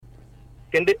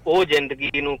ਕਹਿੰਦੇ ਉਹ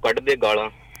ਜ਼ਿੰਦਗੀ ਨੂੰ ਕੱਢਦੇ ਗਾਲਾਂ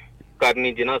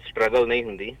ਕਰਨੀ ਜਿਨ੍ਹਾਂ ਸਟਰਗਲ ਨਹੀਂ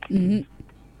ਹੁੰਦੀ।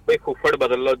 ਕੋਈ ਫੁੱਫੜ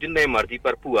ਬਦਲ ਲਓ ਜਿੰਨੇ ਮਰਜ਼ੀ,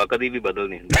 ਪਰ ਭੂਆ ਕਦੀ ਵੀ ਬਦਲ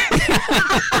ਨਹੀਂ ਹੁੰਦੀ।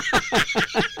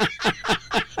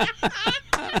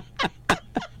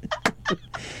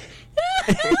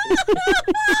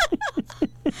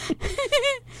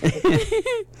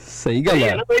 ਸਹੀ ਗੱਲ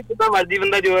ਹੈ। ਕੋਈ ਜਿੱਦਾਂ ਮਰਜ਼ੀ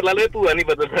ਬੰਦਾ ਜ਼ੋਰ ਲਾ ਲਵੇ, ਭੂਆ ਨਹੀਂ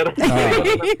ਬਦਲ ਸਕਦਾ।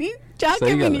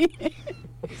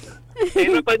 ਇਹ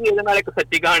ਨਾ ਭਾਜੀ ਇਹਦੇ ਨਾਲ ਇੱਕ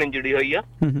ਸੱਚੀ ਕਹਾਣੀ ਜੁੜੀ ਹੋਈ ਆ।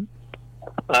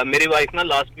 ਮੇਰੀ ਵਾਈਫ ਨਾ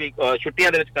ਲਾਸਟ ਵੀਕ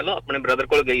ਛੁੱਟੀਆਂ ਦੇ ਵਿੱਚ ਕੱਲ ਆਪਣੇ ਬ੍ਰਦਰ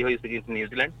ਕੋਲ ਗਈ ਹੋਈ ਸੀਗੀ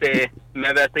ਨਿਊਜ਼ੀਲੈਂਡ, ਤੇ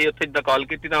ਮੈਂ ਵੈਸੇ ਹੀ ਉੱਥੇ ਜਿੱਦਾਂ ਕਾਲ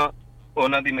ਕੀਤੀ ਤਾਂ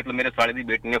ਉਹਨਾਂ ਦੀ ਮਤਲਬ ਮੇਰੇ ਸਾਲੇ ਦੀ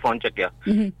ਬੇਟੀ ਨੇ ਫੋਨ ਚੱਕਿਆ।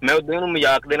 ਮੈਂ ਉਦੋਂ ਉਹਨੂੰ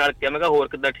ਮਜ਼ਾਕ ਦੇ ਨਾਲ ਕਿਹਾ, ਮੈਂ ਕਿਹਾ ਹੋਰ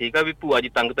ਕਿੱਦਾਂ ਠੀਕ ਆ, ਵੀ ਭੂਆ ਜੀ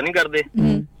ਤੰਗ ਤਾਂ ਨਹੀਂ ਕਰਦੇ?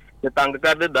 ਜੇ ਤੰਗ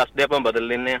ਕਰਦੇ ਦੱਸਦੇ, ਆਪਾਂ ਬਦਲ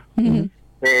ਲੈਂਦੇ ਆ।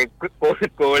 ਤੇ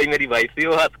ਕੋਲ ਹੀ ਮੇਰੀ ਵਾਈਫ ਸੀ,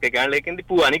 ਉਹ ਹੱਸ ਕੇ ਕਹਿਣ ਲਈ, ਕਹਿੰਦੀ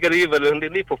ਭੂਆ ਨੀ ਕਦੀ ਵੀ ਬਦਲ ਹੁੰਦੀ,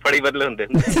 ਹੁੰਦੀ ਫੁੱਫੜ ਹੀ ਬਦਲ ਹੁੰਦੇ।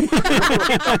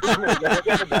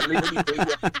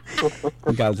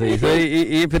 ਗੱਲ ਸਹੀ। ਸੋ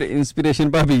ਇਹ ਫਿਰ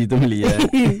ਇੰਸਪੀਰੇਸ਼ਨ ਭਾਬੀ ਜੀ ਤੋਂ ਮਿਲੀ ਹੈ।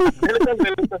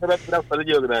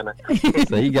 ਯੋਗਦਾਨ ਹੈ।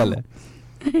 ਸਹੀ ਗੱਲ ਹੈ।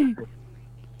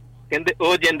 ਕਹਿੰਦੇ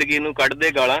ਉਹ ਜ਼ਿੰਦਗੀ ਨੂੰ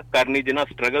ਕੱਢਦੇ ਗਾਲਾਂ ਕਰਨੀ ਜਿਨ੍ਹਾਂ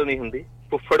ਸਟਰਗਲ ਨਹੀਂ ਹੁੰਦੀ।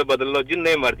 ਫੁੱਫੜ ਬਦਲ ਲਓ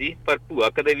ਜਿੰਨੇ ਮਰਜ਼ੀ, ਪਰ ਭੂਆ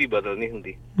ਕਦੇ ਵੀ ਬਦਲ ਨਹੀਂ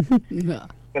ਹੁੰਦੀ।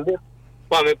 ਕਹਿੰਦੇ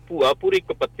ਭਾਵੇਂ ਭੂਆ ਪੂਰੀ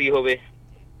ਕਪੱਤੀ ਹੋਵੇ,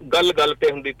 ਗੱਲ ਗੱਲ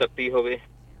ਤੇ ਹੁੰਦੀ ਤੱਤੀ ਹੋਵੇ,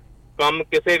 ਕੰਮ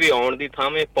ਕਿਸੇ ਵੀ ਆਉਣ ਦੀ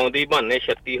ਥਾਵੇਂ ਪਾਉਂਦੀ ਬਹਾਨੇ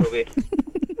ਛੱਤੀ ਹੋਵੇ,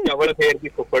 ਚਵਲ ਫੇਰ ਵੀ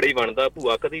ਫੁੱਫੜ ਹੀ ਬਣਦਾ,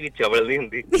 ਭੂਆ ਕਦੀ ਵੀ ਚਵਲ ਨਹੀਂ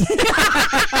ਹੁੰਦੀ।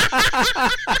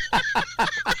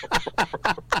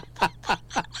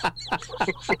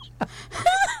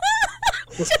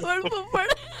 ਚਵਲ ਫੁੱਫੜ।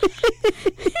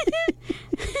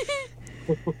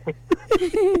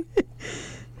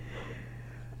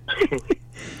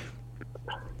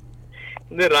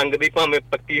 ਰੰਗ ਦੀ ਭਾਵੇਂ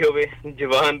ਪੱਕੀ ਹੋਵੇ,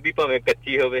 ਜਵਾਨ ਦੀ ਭਾਵੇਂ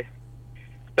ਕੱਚੀ ਹੋਵੇ,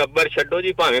 ਟੱਬਰ ਛੱਡੋ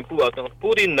ਜੀ ਭਾਵੇਂ ਭੂਆ ਤੋਂ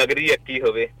ਪੂਰੀ ਨਗਰੀ ਅੱਕੀ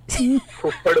ਹੋਵੇ,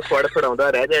 ਫੁੱਫੜ ਫੜ ਫੜਾਉਂਦਾ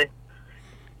ਰਹਿ ਜਾਏ,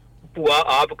 ਭੂਆ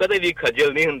ਆਪ ਕਦੇ ਵੀ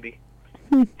ਖੱਜਲ ਨਹੀਂ ਹੁੰਦੀ।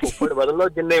 ਫੁੱਫੜ ਬਦਲ ਲਓ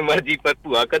ਜਿੰਨੇ ਮਰਜ਼ੀ, ਪਰ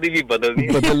ਭੂਆ ਕਦੀ ਵੀ ਬਦਲ ਨਹੀਂ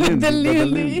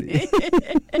ਹੁੰਦੀ।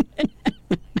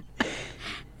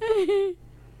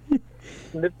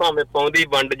 ਭਾਵੇਂ ਪਾਉਂਦੀ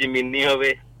ਵੰਡ ਜ਼ਮੀਨੀ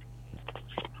ਹੋਵੇ,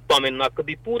 ਭਾਵੇਂ ਨੱਕ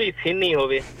ਦੀ ਪੂਰੀ ਫੀਨੀ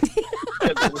ਹੋਵੇ,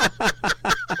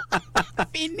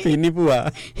 ਫੀਨੀ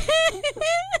ਭੂਆ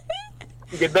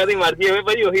ਜਿੱਦਾਂ ਦੀ ਮਰਜ਼ੀ ਹੋਵੇ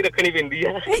ਭਾਜੀ ਉਹੀ ਰੱਖਣੀ ਪੈਂਦੀ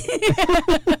ਆ।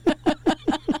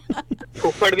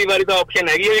 ਫੁੱਫੜ ਦੀ ਵਾਰੀ ਤਾਂ ਆਪਸ਼ਨ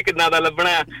ਹੈਗੀ ਹੈ ਕਿੰਨਾ ਦਾ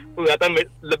ਲੱਭਣਾ, ਭੂਆ ਤਾਂ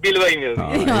ਲੱਭੀ ਲਵਾਈ ਮਿਲਦੀ।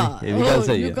 ਇਹ ਵੀ ਗੱਲ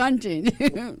ਸਹੀ ਹੈ।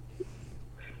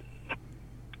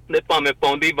 ਭਾਵੇਂ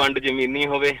ਪਾਉਂਦੀ ਵੰਡ ਜ਼ਮੀਨੀ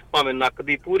ਹੋਵੇ, ਭਾਵੇਂ ਨੱਕ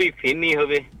ਦੀ ਪੂਰੀ ਫੀਨੀ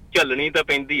ਹੋਵੇ, ਝੱਲਣੀ ਤਾਂ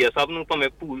ਪੈਂਦੀ ਆ ਸਭ ਨੂੰ, ਭਾਵੇਂ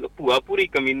ਭੂਆ ਪੂਰੀ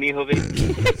ਕਮੀਨੀ ਹੋਵੇ।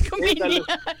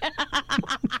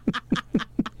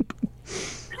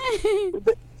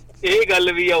 ਇਹ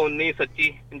ਗੱਲ ਵੀ ਆ ਉਨੀ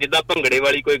ਸੱਚੀ ਜਿੱਦਾਂ ਭੰਗੜੇ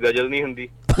ਵਾਲੀ ਕੋਈ ਗਜ਼ਲ ਨਹੀਂ ਹੁੰਦੀ।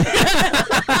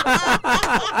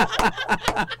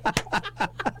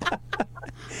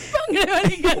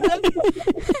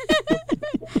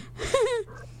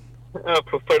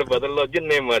 ਫੁੱਫੜ ਬਦਲ ਲਓ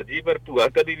ਜਿੰਨੇ ਮਰਜ਼ੀ, ਪਰ ਭੂਆ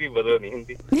ਕਦੀ ਵੀ ਬਦਲ ਨਹੀਂ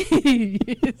ਹੁੰਦੀ।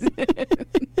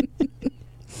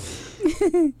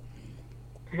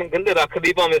 ਕਹਿੰਦੇ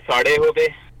ਰੱਖਦੀ ਭਾਵੇਂ ਸਾੜੇ ਹੋਵੇ,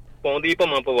 ਪਾਉਂਦੀ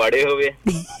ਭਾਵੇਂ ਪਵਾੜੇ ਹੋਵੇ,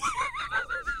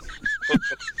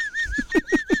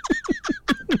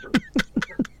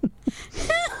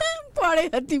 ਪਾੜੇ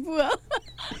ਹੱਥੀ ਭੂਆ।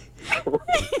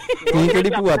 ਤੁਸੀਂ ਕਿਹੜੀ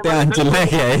ਭੂਆ ਧਿਆਨ ਚ ਲੈ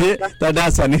ਕੇ ਆਏ? ਤੁਹਾਡਾ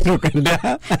ਹਾਸਾ ਨਹੀਂ ਰੁਕਣ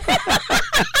ਡਿਆ।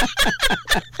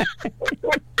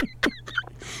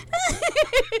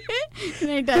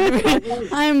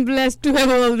 I am blessed to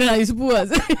have all the nice ਭੂਆs।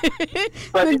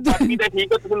 ਬਾਕੀ ਤਾਂ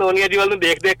ਠੀਕ ਆ, ਤੁਸੀਂ ਨੋਨੀਆ ਜੀ ਵੱਲ ਨੂੰ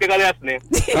ਦੇਖ ਦੇਖ ਕੇ ਕਾਹਦੇ ਹੱਸਦੇ?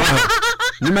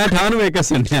 ਮੈਂ ਠਾਹ ਨੂੰ ਵੇਖ ਕੇ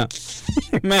ਸੁਣਿਆ,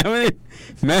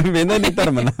 ਮੈਂ ਵੇਂਦਾ ਨਹੀਂ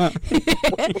ਧਰਮ ਨਾ।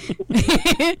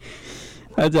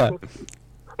 ਅੱਛਾ।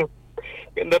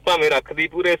 ਕਹਿੰਦਾ ਭਾਵੇਂ ਰੱਖਦੀ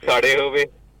ਪੂਰੇ ਸਾੜੇ ਹੋਵੇ,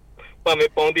 ਭਾਵੇਂ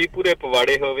ਪਾਉਂਦੀ ਪੂਰੇ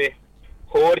ਪਵਾੜੇ ਹੋਵੇ,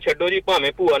 ਹੋਰ ਛੱਡੋ ਜੀ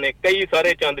ਭਾਵੇਂ ਭੂਆ ਨੇ ਕਈ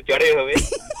ਸਾਰੇ ਚੰਦ ਚੜੇ ਹੋਵੇ।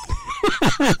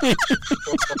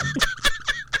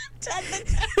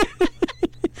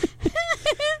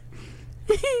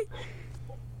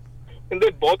 ਕਹਿੰਦੇ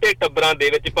ਬਹੁਤੇ ਟੱਬਰਾਂ ਦੇ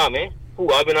ਵਿੱਚ ਭਾਵੇਂ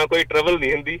ਭੂਆ ਬਿਨਾਂ ਕੋਈ ਟਰਬਲ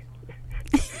ਨਹੀਂ ਹੁੰਦੀ।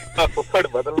 ਫੁੱਫੜ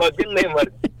ਬਦਲ ਲਓ ਜਿੰਨੇ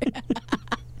ਮਰਜ਼ੀ,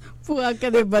 ਭੂਆ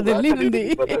ਕਦੇ ਬਦਲ ਨਹੀਂ ਹੁੰਦੀ।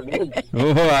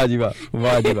 ਓਹ ਵਾਹ ਜੀ ਵਾਹ,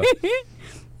 ਵਾਹ ਜੀ ਵਾਹ।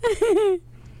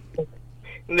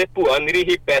 ਭੂਆ ਨਿਰੀ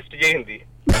ਹੀ ਪੈਸਟ ਜਿਹੀ ਹੁੰਦੀ।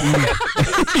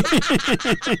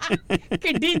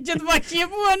 ਕਿੱਡੀ ਇੱਜ਼ਤ ਬਖਸ਼ੀ ਹੈ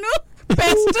ਭੂਆ ਨੂੰ,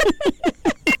 ਪੈਸਟ।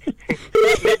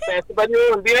 ਪੈਸਟ ਬਾਜੀ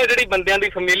ਉਹ ਹੁੰਦੀ ਨਾ ਜਿਹੜੀ ਬੰਦਿਆਂ ਦੀ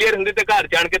ਫੈਮਿਲੀਅਰ ਹੁੰਦੀ ਤੇ ਘਰ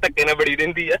ਜਾਣ ਕੇ ਧੱਕੇ ਨਾਲ ਬੜੀ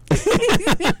ਰਹਿੰਦੀ ਆ।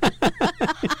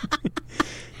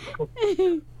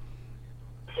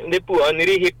 ਭੂਆ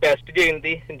ਨਿਰੀ ਹੀ ਪੈਸਟ ਜਿਹੀ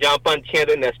ਹੁੰਦੀ, ਜਾਂ ਪੰਛੀਆਂ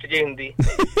ਦੇ ਨੈਸਟ ਜਿਹੀ ਹੁੰਦੀ।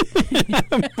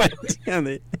 ਪੰਛੀਆਂ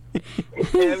ਦੇ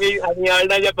ਵੀ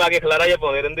ਆਲਡਾ ਜਿਹਾ ਪਾ ਕੇ ਖਲਾਰਾ ਜਿਹਾ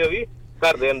ਪਾਉਂਦੇ ਰਹਿੰਦੇ ਉਹ ਵੀ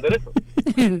ਘਰ ਦੇ ਅੰਦਰ।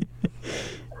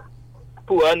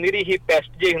 ਭੂਆ ਨਿਰੀ ਹੀ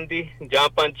ਪੈਸਟ ਜਿਹੀ ਹੁੰਦੀ, ਜਾਂ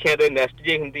ਪੰਛੀਆਂ ਦੇ ਨੈਸਟ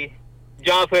ਜਿਹੀ ਹੁੰਦੀ,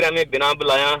 ਜਾਂ ਫਿਰ ਐਵੇਂ ਬਿਨਾਂ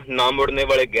ਬੁਲਾਇਆ ਨਾ ਮੁੜਨੇ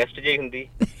ਵਾਲੇ ਗੈਸਟ ਜਿਹੀ ਹੁੰਦੀ।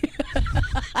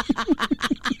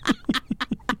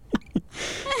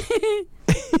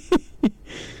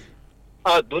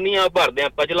 ਆ ਦੁਨੀਆ ਭਰ ਦਿਆਂ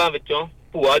ਪਜਲਾਂ ਵਿੱਚੋਂ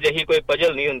ਭੂਆ ਜਿਹੀ ਕੋਈ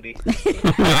ਪਜਲ ਨਹੀਂ ਹੁੰਦੀ।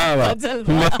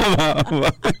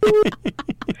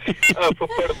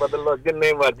 ਫੁੱਫੜ ਬਦਲ ਲੋ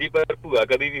ਜਿੰਨੇ ਮਰਜੀ, ਪਰ ਭੂਆ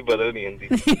ਕਦੀ ਵੀ ਬਦਲ ਨਹੀਂ ਹੁੰਦੀ।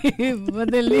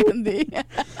 ਬਦਲ ਨਹੀਂ ਹੁੰਦੀ।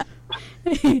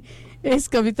 ਇਸ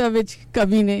ਕਵਿਤਾ ਵਿੱਚ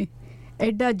ਕਵੀ ਨੇ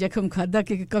ਐਡਾ ਜ਼ਖਮ ਖਾਦਾ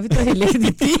ਕਿ ਕਵਿਤਾ ਹੀ ਲਿਖ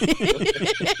ਦਿੱਤੀ।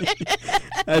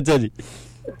 ਅੱਛਾ ਜੀ।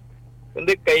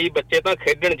 ਕਹਿੰਦੇ ਕਈ ਬੱਚੇ ਤਾਂ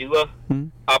ਖੇਡਣ ਜੂਆ,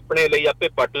 ਆਪਣੇ ਲਈ ਆਪੇ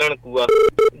ਪੱਟ ਲੈਣ ਕੂਆ,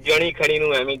 ਜਣੀ ਖਣੀ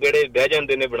ਨੂੰ ਐਵੇਂ ਜਿਹੜੇ ਬਹਿ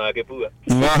ਜਾਂਦੇ ਨੇ ਬਣਾ ਕੇ ਭੂਆ।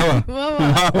 ਵਾਹ ਵਾਹ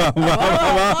ਵਾਹ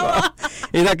ਵਾਹ ਵਾਹ।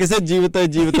 ਇਹਦਾ ਕਿਸੇ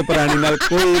ਜੀਵਤ ਪ੍ਰਾਣੀ ਨਾਲ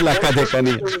ਕੋਈ ਇਲਾਕਾ ਦੇਖਾ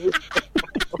ਨਹੀਂ।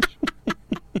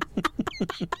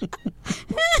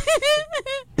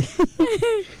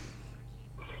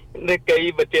 ਕਹਿੰਦੇ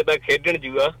ਕਈ ਬੱਚੇ ਤਾਂ ਖੇਡਣ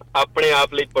ਜੂਆ, ਆਪਣੇ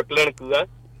ਆਪ ਲਈ ਪੁੱਟ ਲੈਣ ਕੂਆ,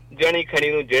 ਜਣੀ ਖਣੀ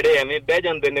ਨੂੰ ਜਿਹੜੇ ਐਵੇਂ ਬਹਿ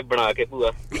ਜਾਂਦੇ ਨੇ ਬਣਾ ਕੇ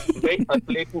ਭੂਆ। ਬਈ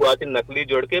ਅਸਲੀ ਭੂਆ ਚ ਨਕਲੀ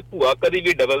ਜੋੜ ਕੇ ਭੂਆ ਕਦੀ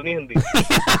ਵੀ ਡਬਲ ਨਹੀਂ ਹੁੰਦੀ।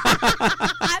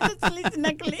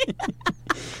 ਨਕਲੀ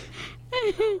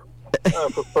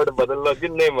ਫੁੱਫੜ ਬਦਲ ਲੋ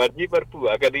ਜਿੰਨੇ ਮਰਜੀ, ਪਰ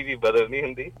ਭੂਆ ਕਦੀ ਵੀ ਬਦਲ ਨਹੀਂ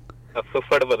ਹੁੰਦੀ।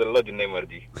 ਫੁੱਫੜ ਬਦਲ ਲੋ ਜਿੰਨੇ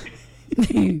ਮਰਜੀ।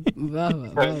 ਵਾਹ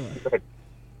ਵਾਹ।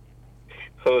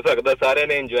 ਹੋ ਸਕਦਾ ਸਾਰਿਆਂ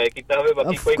ਨੇ ਇੰਜੋਏ ਕੀਤਾ ਹੋਵੇ,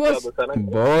 ਬਾਕੀ ਕੋਈ ਗੁੱਸਾ ਨਾ।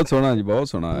 ਬਹੁਤ ਸੋਹਣਾ ਜੀ, ਬਹੁਤ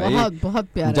ਸੋਹਣਾ। ਬਹੁਤ ਬਹੁਤ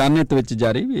ਪਿਆਰਾ। ਜਾਨਤ ਵਿੱਚ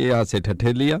ਜਾਰੀ ਵੀ ਇਹ ਹਾਸੇ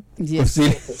ਠੱਠੇ ਲਈ ਆ,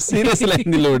 ਸੀਰੀਅਸ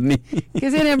ਲੈਣ ਦੀ ਲੋੜ ਨਹੀਂ।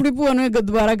 ਕਿਸੇ ਨੇ ਆਪਣੀ ਭੂਆ ਨੂੰ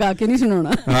ਦੁਬਾਰਾ ਗਾ ਕੇ ਨਹੀਂ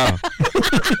ਸੁਣਾਉਣਾ। ਹਾਂ,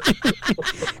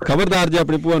 ਖਬਰਦਾਰ ਜੇ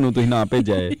ਆਪਣੀ ਭੂਆ ਨੂੰ ਤੁਸੀਂ ਨਾ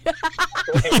ਭੇਜਿਆ।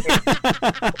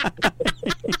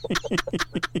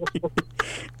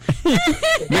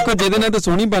 ਦੇਖੋ ਜਿਹਦੇ ਨਾਲ ਤਾਂ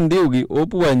ਸੋਹਣੀ ਬਣਦੀ ਹੋਊਗੀ ਉਹ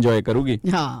ਭੂਆ ਇੰਜੋਏ ਕਰੂਗੀ।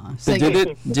 ਹਾਂ,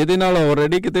 ਜਿਹਦੇ ਨਾਲ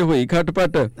ਆਲਰੇਡੀ ਕਿਤੇ ਹੋਈ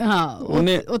ਖਟਪਟ, ਹਾਂ,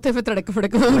 ਉਹਨੇ ਉੱਥੇ ਫਿਰ ਤੜਕ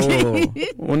ਫੜਕ ਹੋ ਗਈ।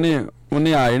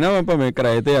 ਉਹਨੇ ਆਏ ਨਾ, ਭਾਵੇਂ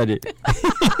ਕਿਰਾਏ ਤੇ ਆ ਜੇ,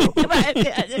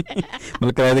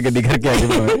 ਮਤਲਬ ਕਿਰਾਏ ਤੇ ਗੱਡੀ ਕਰਕੇ ਆ ਜੇ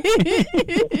ਭਾਵੇਂ।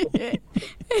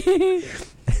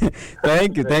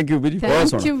 ਥੈਂਕ ਯੂ ਬੀਜੀ, ਬਹੁਤ ਸੋਹਣਾ।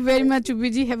 Thank you very much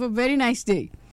busy, have a very nice day.